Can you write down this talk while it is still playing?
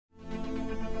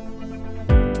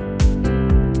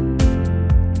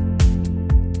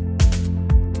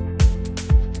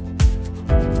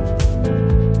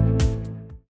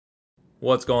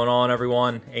What's going on,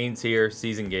 everyone? Ains here,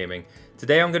 Seasoned Gaming.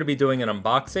 Today I'm going to be doing an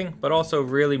unboxing, but also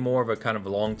really more of a kind of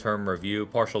long-term review,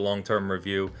 partial long-term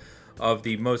review of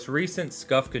the most recent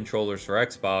SCUF controllers for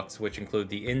Xbox, which include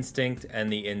the Instinct and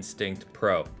the Instinct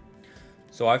Pro.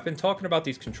 So I've been talking about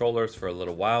these controllers for a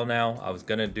little while now. I was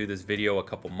going to do this video a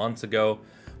couple months ago,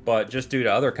 but just due to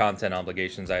other content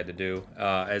obligations I had to do,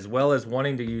 as well as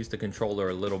wanting to use the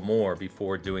controller a little more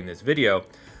before doing this video,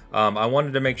 I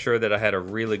wanted to make sure that I had a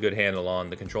really good handle on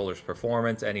the controller's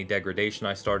performance, any degradation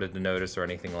I started to notice or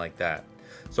anything like that.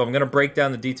 So I'm going to break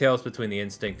down the details between the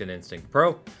Instinct and Instinct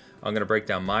Pro. I'm going to break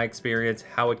down my experience,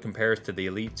 how it compares to the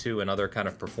Elite 2 and other kind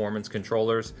of performance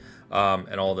controllers,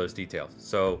 and all those details.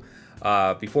 So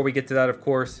before we get to that, of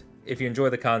course, if you enjoy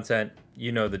the content,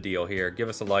 you know the deal here. Give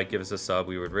us a like, give us a sub.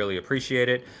 We would really appreciate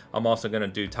it. I'm also going to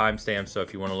do timestamps, so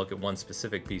if you want to look at one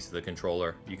specific piece of the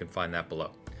controller, you can find that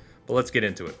below. But let's get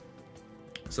into it.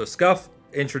 So SCUF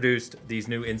introduced these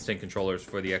new Instinct controllers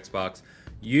for the Xbox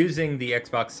using the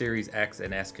Xbox Series X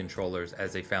and S controllers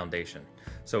as a foundation.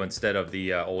 So instead of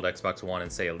the old Xbox One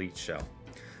and say Elite shell.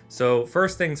 So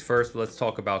first things first, let's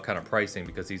talk about kind of pricing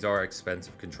because these are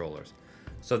expensive controllers.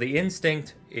 So the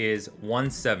Instinct is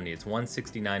 $170. It's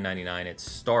 $169.99. It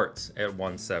starts at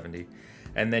 $170.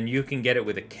 And then you can get it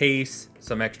with a case,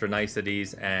 some extra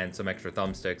niceties, and some extra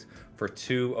thumbsticks for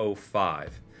 $205.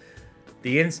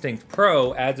 The Instinct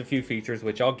Pro adds a few features,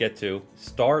 which I'll get to,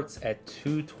 starts at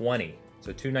 $220,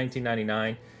 so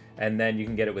 $219.99, and then you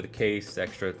can get it with a case,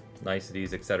 extra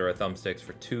niceties, etc., thumbsticks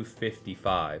for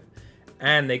 $255.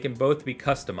 And they can both be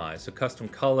customized, so custom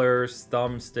colors,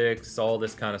 thumbsticks, all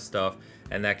this kind of stuff,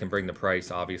 and that can bring the price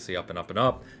obviously up and up and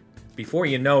up. Before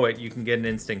you know it, you can get an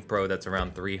Instinct Pro that's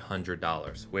around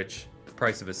 $300, which the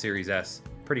price of a Series S,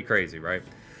 pretty crazy, right?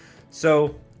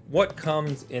 So what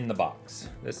comes in the box?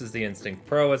 This is the Instinct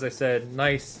Pro, as I said.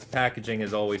 Nice packaging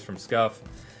as always from SCUF,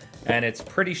 and it's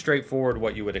pretty straightforward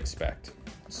what you would expect.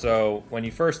 So when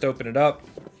you first open it up,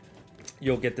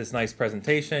 you'll get this nice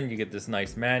presentation, you get this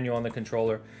nice manual on the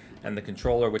controller, and the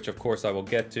controller, which of course I will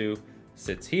get to,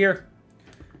 sits here.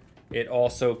 It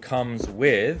also comes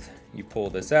with, you pull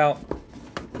this out,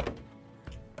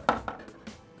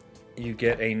 you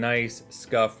get a nice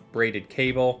SCUF braided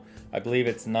cable. I believe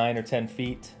it's 9 or 10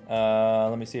 feet.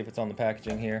 Let me see if it's on the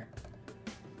packaging here.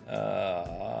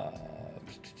 Of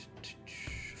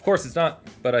course it's not,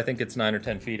 but I think it's 9 or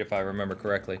 10 feet if I remember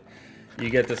correctly. You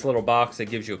get this little box that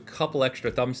gives you a couple extra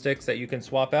thumbsticks that you can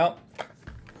swap out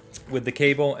with the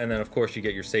cable, and then of course you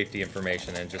get your safety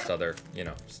information and just other,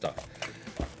 stuff.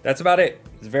 That's about it.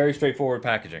 It's very straightforward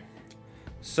packaging.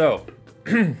 So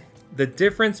the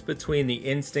difference between the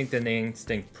Instinct and the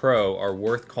Instinct Pro are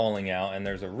worth calling out, and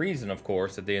there's a reason, of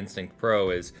course, that the Instinct Pro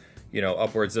is,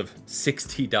 upwards of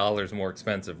 $60 more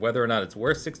expensive. Whether or not it's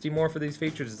worth $60 more for these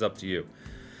features is up to you.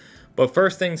 But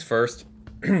first things first,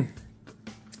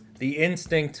 the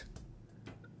Instinct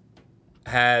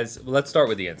has, let's start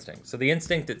with the Instinct. So the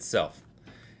Instinct itself,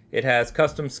 it has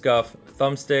custom SCUF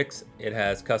thumbsticks, it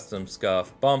has custom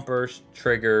SCUF bumpers,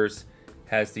 triggers,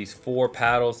 has these 4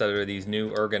 paddles that are these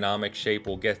new ergonomic shape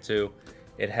we'll get to.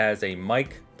 It has a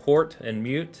mic port and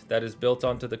mute that is built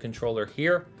onto the controller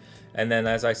here. And then,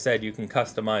 as I said, you can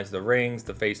customize the rings,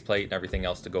 the faceplate, and everything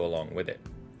else to go along with it.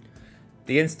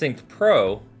 The Instinct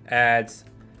Pro adds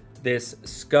this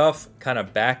SCUF kind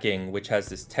of backing, which has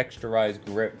this texturized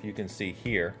grip you can see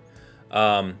here,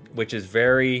 which is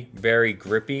very, very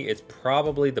grippy. It's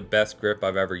probably the best grip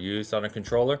I've ever used on a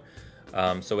controller.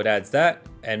 So it adds that,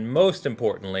 and most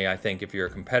importantly, I think if you're a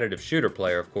competitive shooter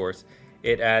player, of course,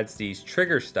 it adds these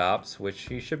trigger stops,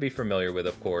 which you should be familiar with,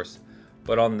 of course,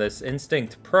 but on this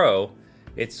Instinct Pro,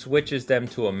 it switches them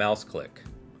to a mouse click.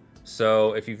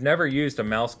 So if you've never used a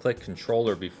mouse click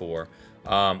controller before,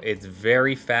 it's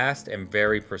very fast and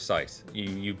very precise.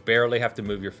 You barely have to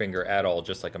move your finger at all,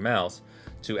 just like a mouse,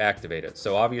 to activate it.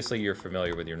 So obviously you're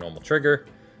familiar with your normal trigger.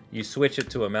 You switch it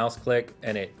to a mouse click,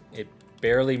 and it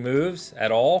barely moves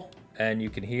at all, and you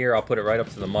can hear, I'll put it right up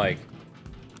to the mic,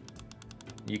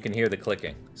 you can hear the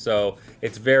clicking. So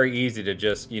it's very easy to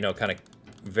just, kind of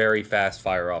very fast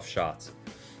fire off shots.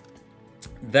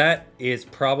 That is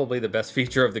probably the best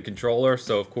feature of the controller,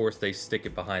 so of course they stick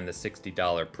it behind the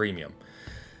 $60 premium.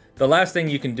 The last thing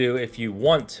you can do if you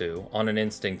want to on an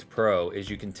Instinct Pro is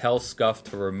you can tell SCUF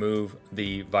to remove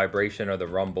the vibration or the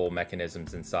rumble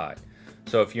mechanisms inside.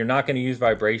 So if you're not going to use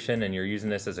vibration and you're using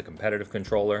this as a competitive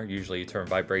controller, usually you turn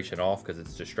vibration off because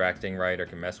it's distracting, right, or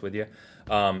can mess with you.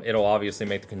 It'll obviously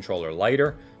make the controller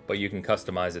lighter, but you can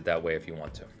customize it that way if you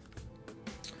want to.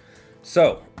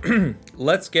 So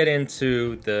let's get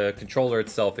into the controller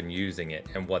itself and using it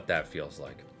and what that feels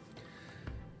like.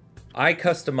 I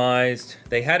customized,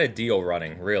 they had a deal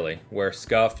running, really, where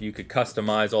SCUF, you could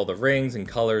customize all the rings and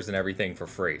colors and everything for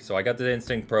free. So I got the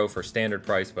Instinct Pro for standard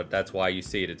price, but that's why you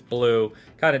see it. It's blue.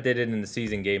 Kind of did it in the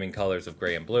season gaming colors of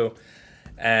gray and blue.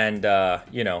 And,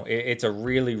 you know, it's a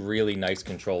really, really nice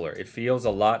controller. It feels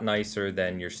a lot nicer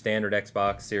than your standard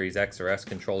Xbox Series X or S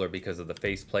controller because of the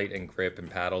faceplate and grip and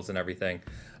paddles and everything.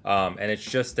 And it's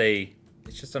just a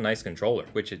nice controller,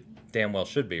 which it damn well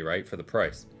should be, right, for the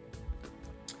price.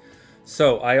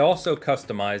 So I also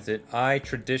customized it. I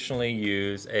traditionally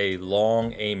use a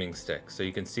long aiming stick. So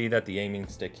you can see that the aiming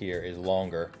stick here is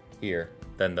longer here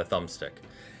than the thumbstick.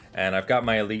 And I've got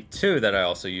my Elite 2 that I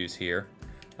also use here,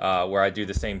 where I do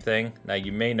the same thing. Now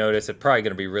you may notice it's probably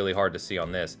going to be really hard to see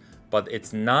on this, but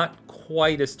it's not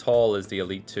quite as tall as the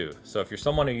Elite 2. So if you're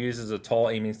someone who uses a tall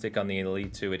aiming stick on the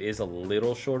Elite 2, it is a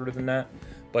little shorter than that,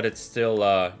 but it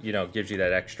still, you know, gives you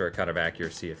that extra kind of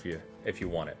accuracy if you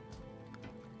want it.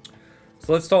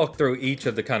 So let's talk through each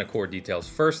of the kind of core details.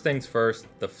 First things first,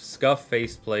 the SCUF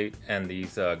faceplate and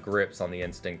these grips on the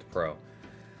Instinct Pro.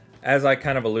 As I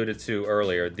kind of alluded to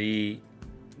earlier, the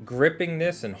gripping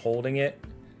this and holding it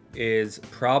is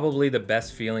probably the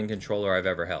best feeling controller I've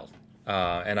ever held.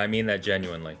 And I mean that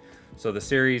genuinely. So the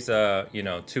Series, you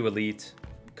know, 2 Elite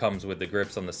comes with the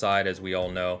grips on the side, as we all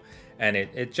know, and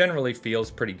it generally feels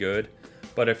pretty good.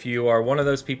 But if you are one of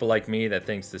those people like me that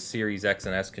thinks the Series X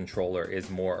and S controller is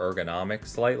more ergonomic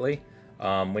slightly,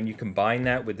 when you combine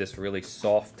that with this really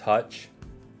soft touch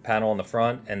panel on the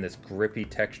front and this grippy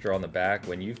texture on the back,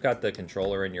 when you've got the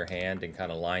controller in your hand and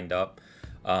kind of lined up,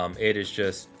 it is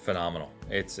just phenomenal.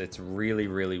 It's really,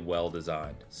 really well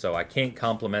designed. So I can't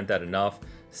compliment that enough.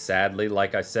 Sadly,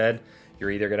 like I said,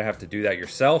 you're either going to have to do that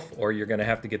yourself or you're going to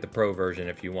have to get the Pro version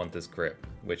if you want this grip,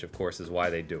 which of course is why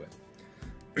they do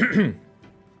it.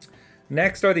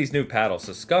 Next are these new paddles.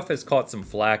 So SCUF has caught some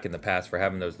flack in the past for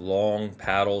having those long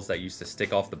paddles that used to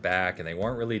stick off the back and they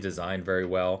weren't really designed very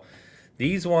well.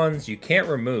 These ones you can't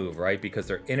remove, right? Because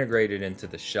they're integrated into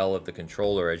the shell of the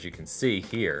controller, as you can see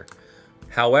here.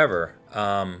 However,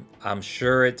 I'm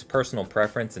sure it's personal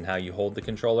preference in how you hold the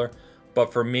controller,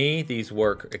 but for me, these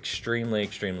work extremely,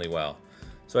 extremely well.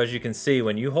 So as you can see,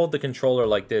 when you hold the controller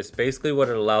like this, basically what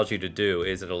it allows you to do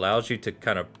is it allows you to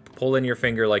kind of pull in your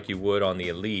finger like you would on the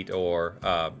Elite or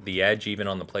the Edge, even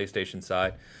on the PlayStation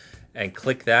side, and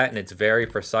click that, and it's very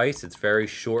precise. It's very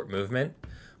short movement.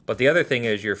 But the other thing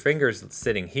is your finger's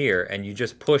sitting here, and you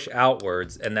just push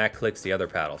outwards, and that clicks the other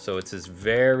paddle. So it's this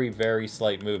very, very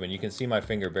slight movement. You can see my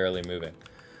finger barely moving.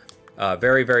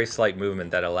 Very, very slight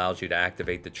movement that allows you to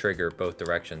activate the trigger both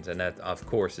directions, and that, of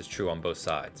course, is true on both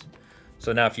sides.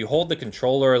 So now if you hold the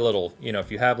controller a little, you know, if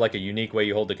you have like a unique way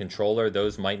you hold the controller,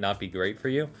 those might not be great for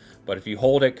you. But if you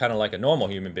hold it kind of like a normal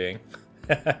human being,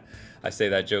 I say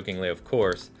that jokingly, of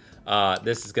course,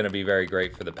 this is going to be very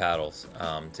great for the paddles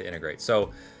to integrate.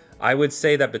 So I would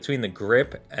say that between the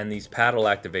grip and these paddle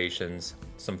activations,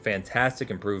 some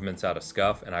fantastic improvements out of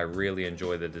SCUF, and I really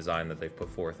enjoy the design that they've put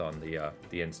forth on the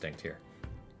Instinct here,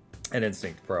 and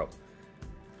Instinct Pro.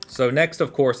 So next,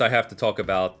 of course, I have to talk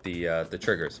about the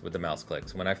triggers with the mouse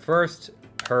clicks. When I first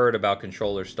heard about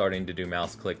controllers starting to do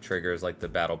mouse click triggers like the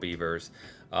Battle Beavers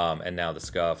and now the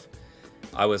SCUF,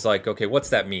 I was like, okay, what's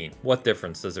that mean? What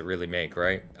difference does it really make,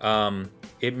 right?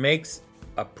 It makes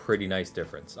a pretty nice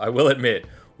difference. I will admit,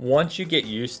 once you get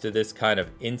used to this kind of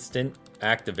instant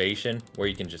activation where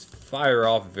you can just fire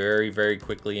off very, very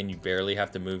quickly and you barely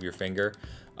have to move your finger,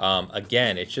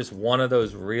 again, it's just one of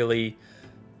those really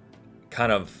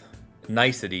kind of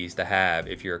niceties to have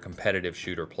if you're a competitive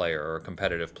shooter player or a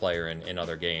competitive player in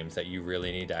other games that you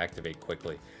really need to activate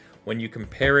quickly. When you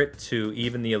compare it to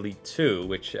even the Elite 2,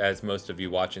 which, as most of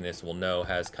you watching this will know,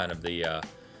 has kind of the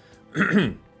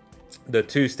the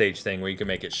two-stage thing where you can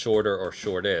make it shorter or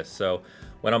shortest. So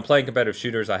when I'm playing competitive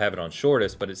shooters, I have it on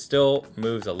shortest, but it still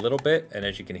moves a little bit, and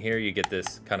as you can hear, you get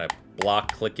this kind of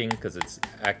block clicking because it's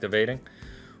activating.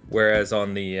 Whereas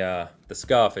on the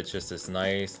SCUF, it's just this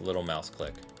nice little mouse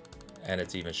click, and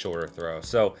it's even shorter throw.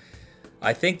 So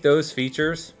I think those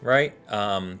features, right,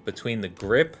 between the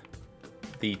grip,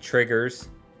 the triggers,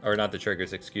 or not the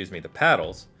triggers, excuse me, the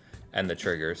paddles and the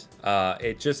triggers,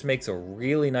 it just makes a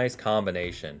really nice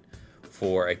combination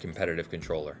for a competitive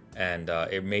controller. And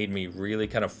it made me really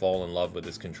kind of fall in love with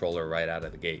this controller right out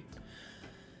of the gate.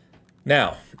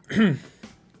 Now,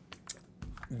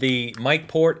 the mic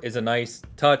port is a nice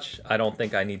touch. I don't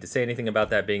think I need to say anything about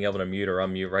that. Being able to mute or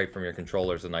unmute right from your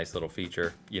controller is a nice little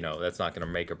feature. You know, that's not going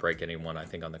to make or break anyone, I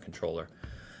think, on the controller.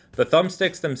 The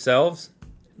thumbsticks themselves,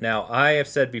 now I have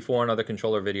said before in other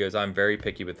controller videos, I'm very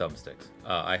picky with thumbsticks.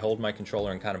 I hold my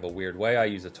controller in kind of a weird way. I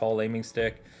use a tall aiming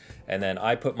stick, and then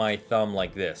I put my thumb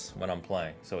like this when I'm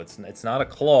playing. So it's not a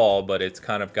claw, but it's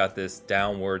kind of got this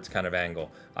downwards kind of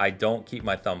angle. I don't keep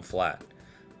my thumb flat.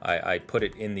 I put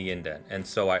it in the indent, and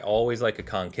so I always like a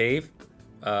concave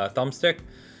thumbstick.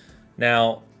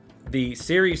 Now, the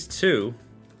Series 2,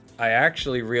 I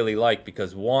actually really like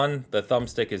because 1, the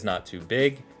thumbstick is not too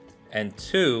big, and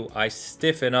 2, I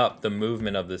stiffen up the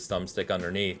movement of this thumbstick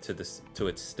underneath to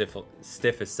its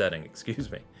stiffest setting,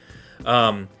 excuse me.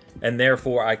 And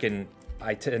therefore I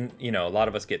tend, you know, a lot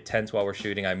of us get tense while we're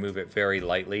shooting. I move it very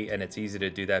lightly, and it's easy to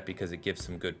do that because it gives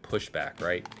some good pushback,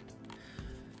 right?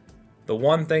 The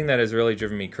one thing that has really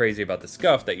driven me crazy about the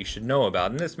SCUF that you should know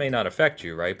about, and this may not affect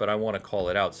you, right, but I want to call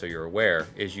it out so you're aware,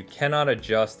 is you cannot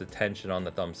adjust the tension on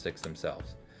the thumbsticks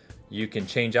themselves. You can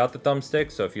change out the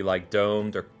thumbstick, so if you like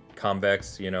domed or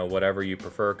convex, you know, whatever you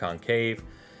prefer, concave.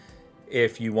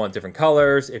 If you want different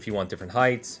colors, if you want different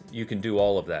heights, you can do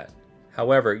all of that.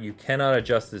 However, you cannot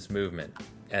adjust this movement.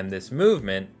 And this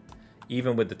movement,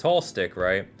 even with the tall stick,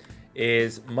 right,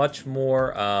 is much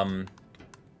more,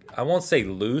 I won't say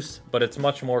loose, but it's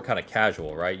much more kind of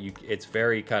casual, right? It's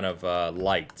very kind of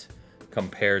light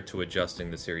compared to adjusting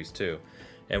the Series 2.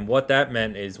 And what that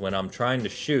meant is when I'm trying to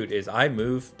shoot is I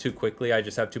move too quickly. I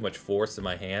just have too much force in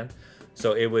my hand.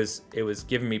 So it was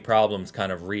giving me problems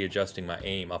kind of readjusting my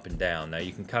aim up and down. Now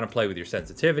you can kind of play with your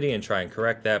sensitivity and try and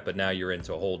correct that, but now you're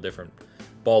into a whole different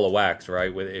ball of wax,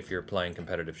 right? If you're playing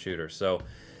competitive shooters. So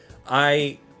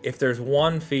if there's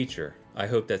one feature I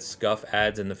hope that SCUF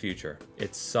adds in the future,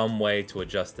 it's some way to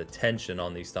adjust the tension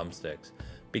on these thumbsticks,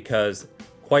 because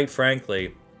quite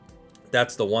frankly,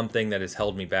 that's the one thing that has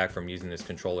held me back from using this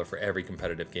controller for every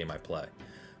competitive game I play.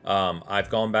 I've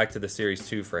gone back to the Series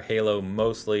 2 for Halo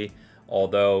mostly,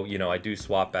 although, you know, I do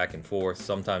swap back and forth.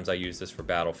 Sometimes I use this for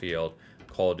Battlefield,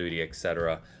 Call of Duty,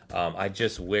 etc. I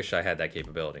just wish I had that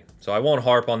capability. So I won't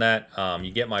harp on that.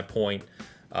 You get my point.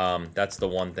 That's the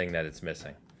one thing that it's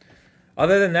missing.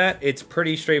 Other than that, it's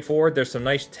pretty straightforward. There's some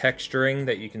nice texturing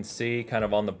that you can see kind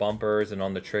of on the bumpers and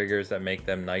on the triggers that make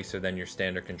them nicer than your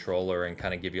standard controller and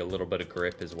kind of give you a little bit of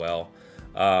grip as well.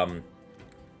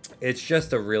 It's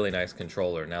just a really nice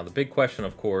controller. Now, the big question,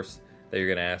 of course, that you're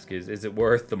going to ask is it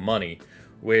worth the money?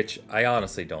 Which I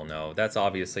honestly don't know. That's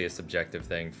obviously a subjective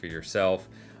thing for yourself.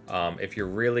 If you're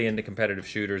really into competitive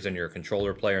shooters and you're a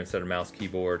controller player instead of mouse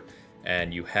keyboard,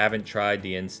 and you haven't tried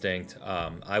the Instinct,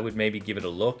 I would maybe give it a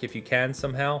look if you can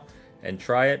somehow and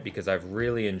try it, because I've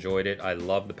really enjoyed it. I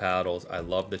love the paddles, I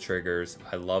love the triggers,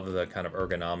 I love the kind of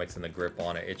ergonomics and the grip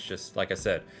on it. It's just, like I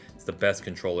said, it's the best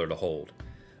controller to hold.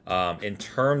 In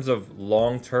terms of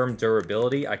long-term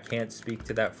durability, I can't speak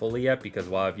to that fully yet, because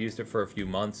while I've used it for a few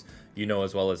months, you know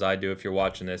as well as I do if you're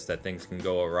watching this that things can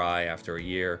go awry after a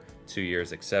year, 2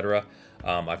 years, etc.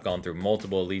 I've gone through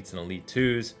multiple Elites and Elite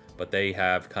 2s, but they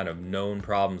have kind of known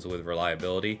problems with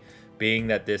reliability. Being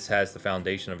that this has the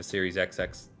foundation of a Series X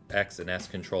and S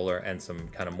controller and some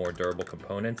kind of more durable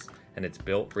components, and it's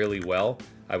built really well,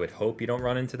 I would hope you don't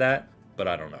run into that, but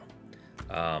I don't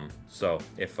know. So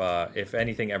if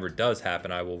anything ever does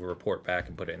happen, I will report back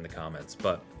and put it in the comments.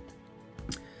 But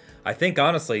I think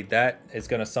honestly that is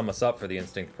going to sum us up for the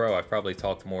Instinct Pro. I've probably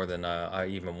talked more than I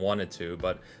even wanted to,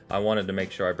 but I wanted to make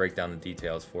sure I break down the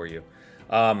details for you.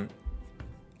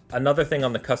 Another thing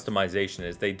on the customization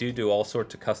is they do all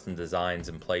sorts of custom designs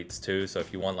and plates too. So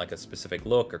if you want like a specific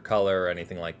look or color or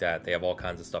anything like that, they have all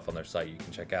kinds of stuff on their site you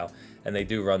can check out. And they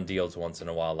do run deals once in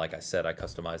a while. Like I said, I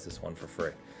customized this one for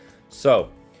free.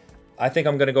 So I think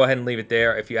I'm going to go ahead and leave it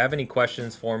there. If you have any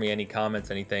questions for me, any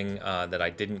comments, anything that I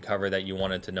didn't cover that you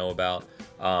wanted to know about,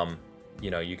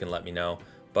 you know, you can let me know.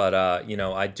 But, you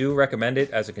know, I do recommend it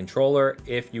as a controller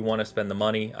if you want to spend the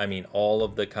money. I mean, all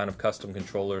of the kind of custom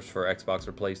controllers for Xbox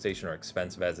or PlayStation are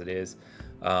expensive as it is.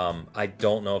 I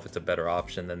don't know if it's a better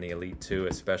option than the Elite 2,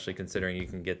 especially considering you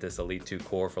can get this Elite 2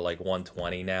 core for like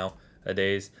 $120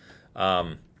 nowadays.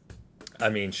 I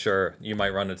mean, sure, you might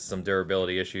run into some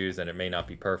durability issues and it may not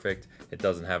be perfect. It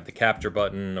doesn't have the capture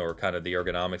button or kind of the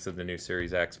ergonomics of the new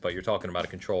Series X, but you're talking about a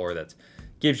controller that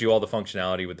gives you all the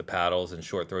functionality with the paddles and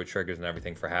short throw triggers and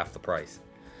everything for half the price.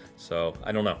 So,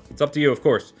 I don't know. It's up to you, of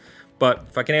course. But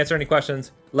if I can answer any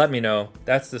questions, let me know.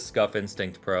 That's the SCUF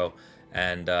Instinct Pro.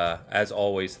 And as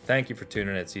always, thank you for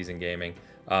tuning in at Season Gaming.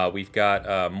 We've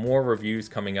got more reviews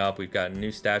coming up. We've got a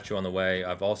new statue on the way.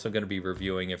 I'm also going to be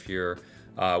reviewing, if you're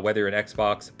whether you're an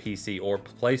Xbox, PC, or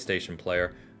PlayStation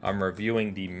player, I'm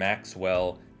reviewing the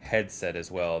Maxwell headset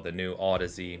as well, the new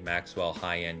Audeze Maxwell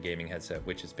high-end gaming headset,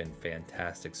 which has been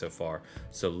fantastic so far.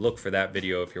 So look for that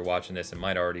video if you're watching this. It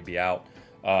might already be out,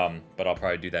 but I'll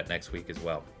probably do that next week as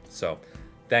well. So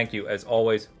thank you as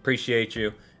always, appreciate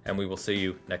you, and we will see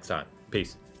you next time.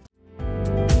 Peace.